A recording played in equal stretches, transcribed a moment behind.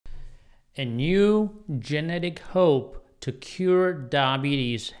A new genetic hope to cure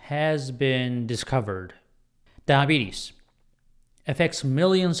diabetes has been discovered. Diabetes affects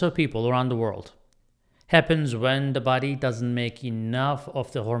millions of people around the world. Happens when the body doesn't make enough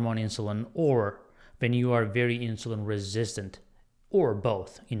of the hormone insulin, or when you are very insulin resistant, or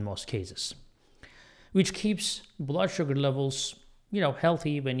both in most cases, which keeps blood sugar levels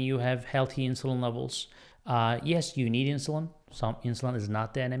healthy when you have healthy insulin levels. Yes, you need insulin. Some insulin is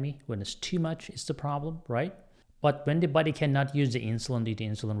not the enemy. When it's too much, it's the problem, right? But when the body cannot use the insulin due to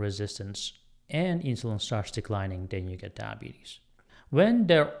insulin resistance and insulin starts declining, then you get diabetes. When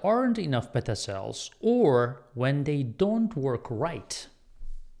there aren't enough beta cells, or when they don't work right,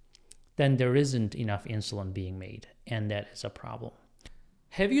 then there isn't enough insulin being made, and that is a problem.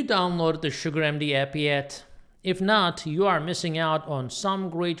 Have you downloaded the SugarMD app yet? If not, you are missing out on some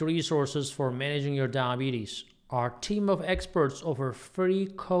great resources for managing your diabetes. Our team of experts offer free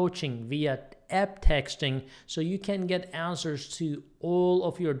coaching via app texting so you can get answers to all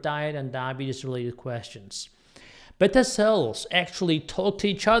of your diet and diabetes related questions. Beta cells actually talk to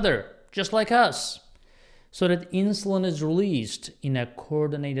each other, just like us, so that insulin is released in a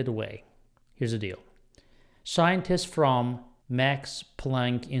coordinated way. Here's the deal. Scientists from Max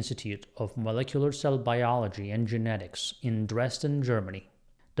Planck Institute of Molecular Cell Biology and Genetics in Dresden, Germany,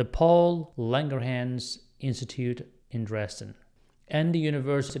 the Paul Langerhans Institute in Dresden, and the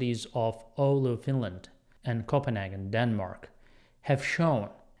universities of Oulu, Finland, and Copenhagen, Denmark, have shown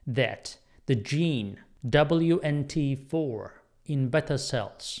that the gene WNT4 in beta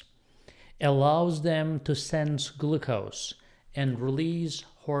cells allows them to sense glucose and release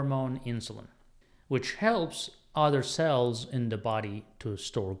hormone insulin, which helps other cells in the body to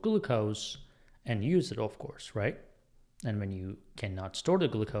store glucose and use it, of course, right? And when you cannot store the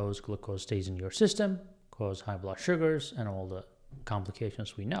glucose stays in your system, cause high blood sugars and all the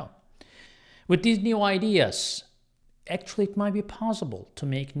complications we know. With these new ideas, actually it might be possible to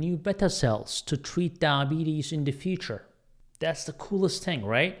make new beta cells to treat diabetes in the future. That's the coolest thing,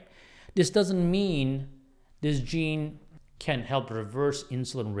 right? This doesn't mean this gene can help reverse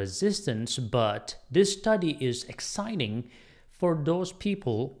insulin resistance, but this study is exciting for those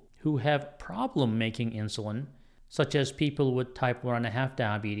people who have problem making insulin, such as people with type 1.5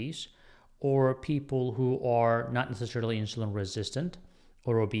 diabetes, or people who are not necessarily insulin resistant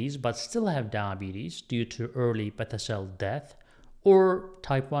or obese but still have diabetes due to early beta cell death, or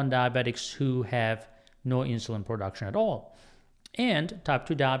type 1 diabetics who have no insulin production at all. And type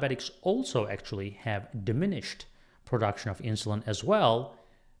 2 diabetics also actually have diminished production of insulin as well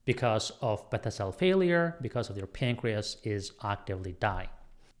because of beta cell failure, because of their pancreas is actively dying.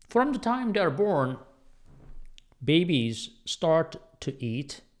 From the time they are born, babies start to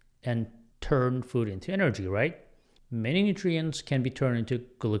eat and turn food into energy, right? Many nutrients can be turned into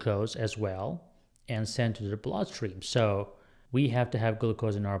glucose as well and sent to the bloodstream. So we have to have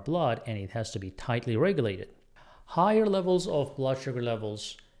glucose in our blood, and it has to be tightly regulated. Higher levels of blood sugar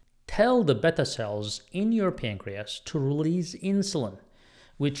levels tell the beta cells in your pancreas to release insulin,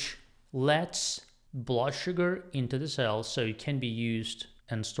 which lets blood sugar into the cells so it can be used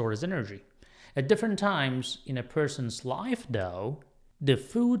and stored as energy. At different times in a person's life, though, the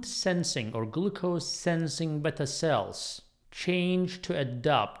food sensing or glucose sensing beta cells change to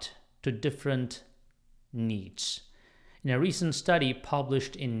adapt to different needs. In a recent study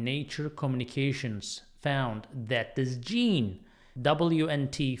published in Nature Communications found that this gene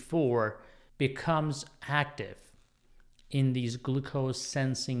WNT4 becomes active in these glucose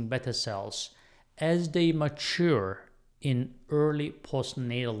sensing beta cells as they mature in early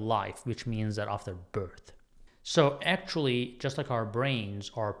postnatal life, which means that after birth. So actually, just like our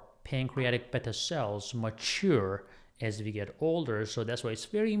brains, our pancreatic beta cells mature as we get older. So that's why it's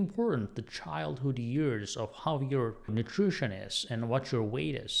very important, the childhood years of how your nutrition is and what your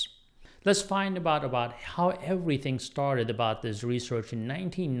weight is. Let's find about how everything started about this research in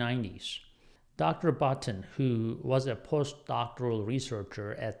 1990s. Dr. Button, who was a postdoctoral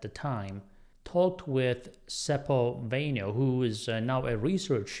researcher at the time, talked with Seppo Vaino, who is now a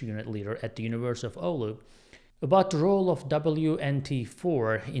research unit leader at the University of Oulu, about the role of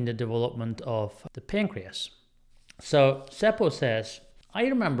WNT4 in the development of the pancreas. So Seppo says, I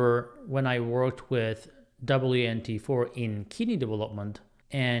remember when I worked with WNT4 in kidney development,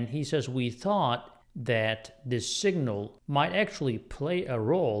 and he says we thought that this signal might actually play a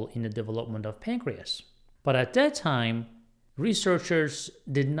role in the development of pancreas. But at that time, researchers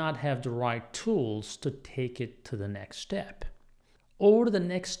did not have the right tools to take it to the next step. Over the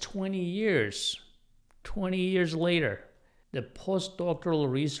next 20 years later, the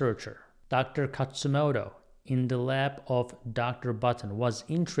postdoctoral researcher, Dr. Katsumoto, in the lab of Dr. Button, was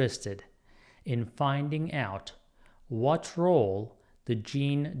interested in finding out what role the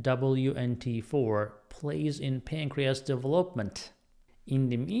gene WNT4 plays in pancreas development. In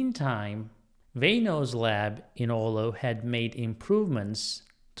the meantime, Vaino's lab in Oulu had made improvements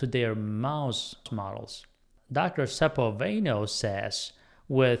to their mouse models. Dr. Seppo Vaino says,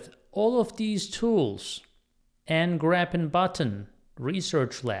 with all of these tools, Anne Grapen-Button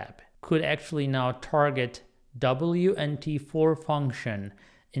Research Lab could actually now target WNT4 function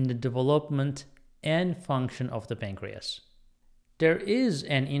in the development and function of the pancreas. There is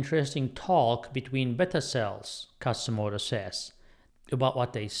an interesting talk between beta cells, Katsumoto says, about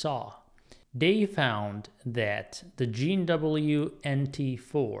what they saw. They found that the gene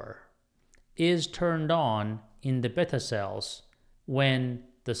WNT4 is turned on in the beta cells when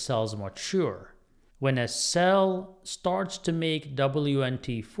the cells mature. When a cell starts to make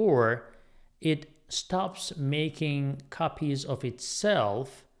WNT4, it stops making copies of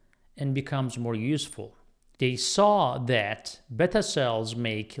itself and becomes more useful. They saw that beta cells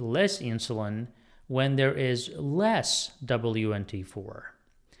make less insulin when there is less WNT4.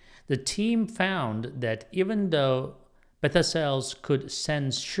 The team found that even though beta cells could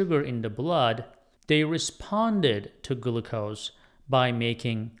sense sugar in the blood, they responded to glucose by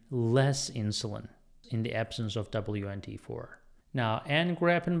making less insulin in the absence of WNT4. Now, Anne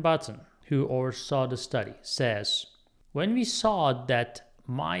Grapen-Button, who oversaw the study, says, when we saw that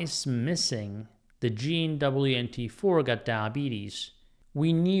mice missing the gene WNT4 got diabetes,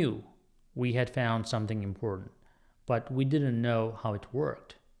 we knew we had found something important, but we didn't know how it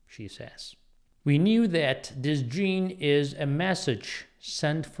worked, she says. We knew that this gene is a message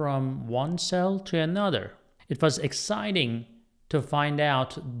sent from one cell to another. It was exciting to find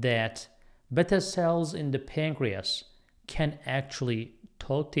out that beta cells in the pancreas can actually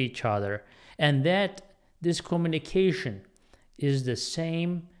talk to each other, and that this communication is the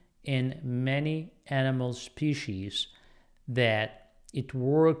same in many animal species, that it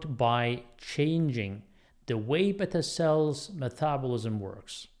worked by changing the way beta cells' metabolism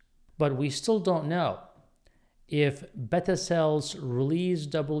works. But we still don't know if beta cells release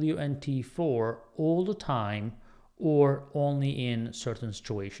WNT4 all the time or only in certain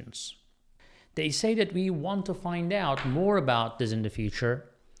situations. They say that we want to find out more about this in the future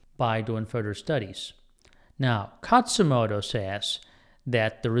by doing further studies. Now, Katsumoto says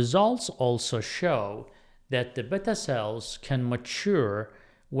that the results also show that the beta cells can mature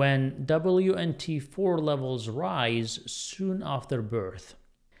when WNT4 levels rise soon after birth.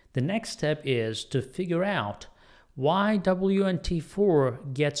 The next step is to figure out why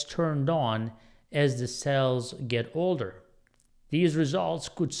WNT4 gets turned on as the cells get older. These results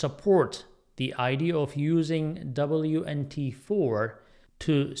could support the idea of using WNT4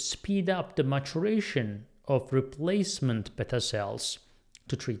 to speed up the maturation of replacement beta cells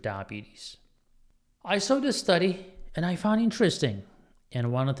to treat diabetes. I saw this study and I found it interesting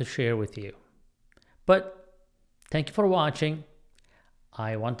and wanted to share with you. But thank you for watching.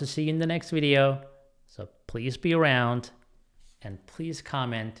 I want to see you in the next video, so please be around and please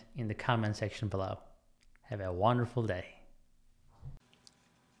comment in the comment section below. Have a wonderful day.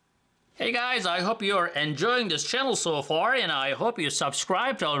 Hey guys, I hope you're enjoying this channel so far, and I hope you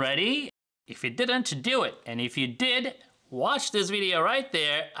subscribed already. If you didn't, do it. And if you did, watch this video right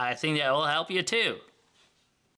there. I think that will help you too.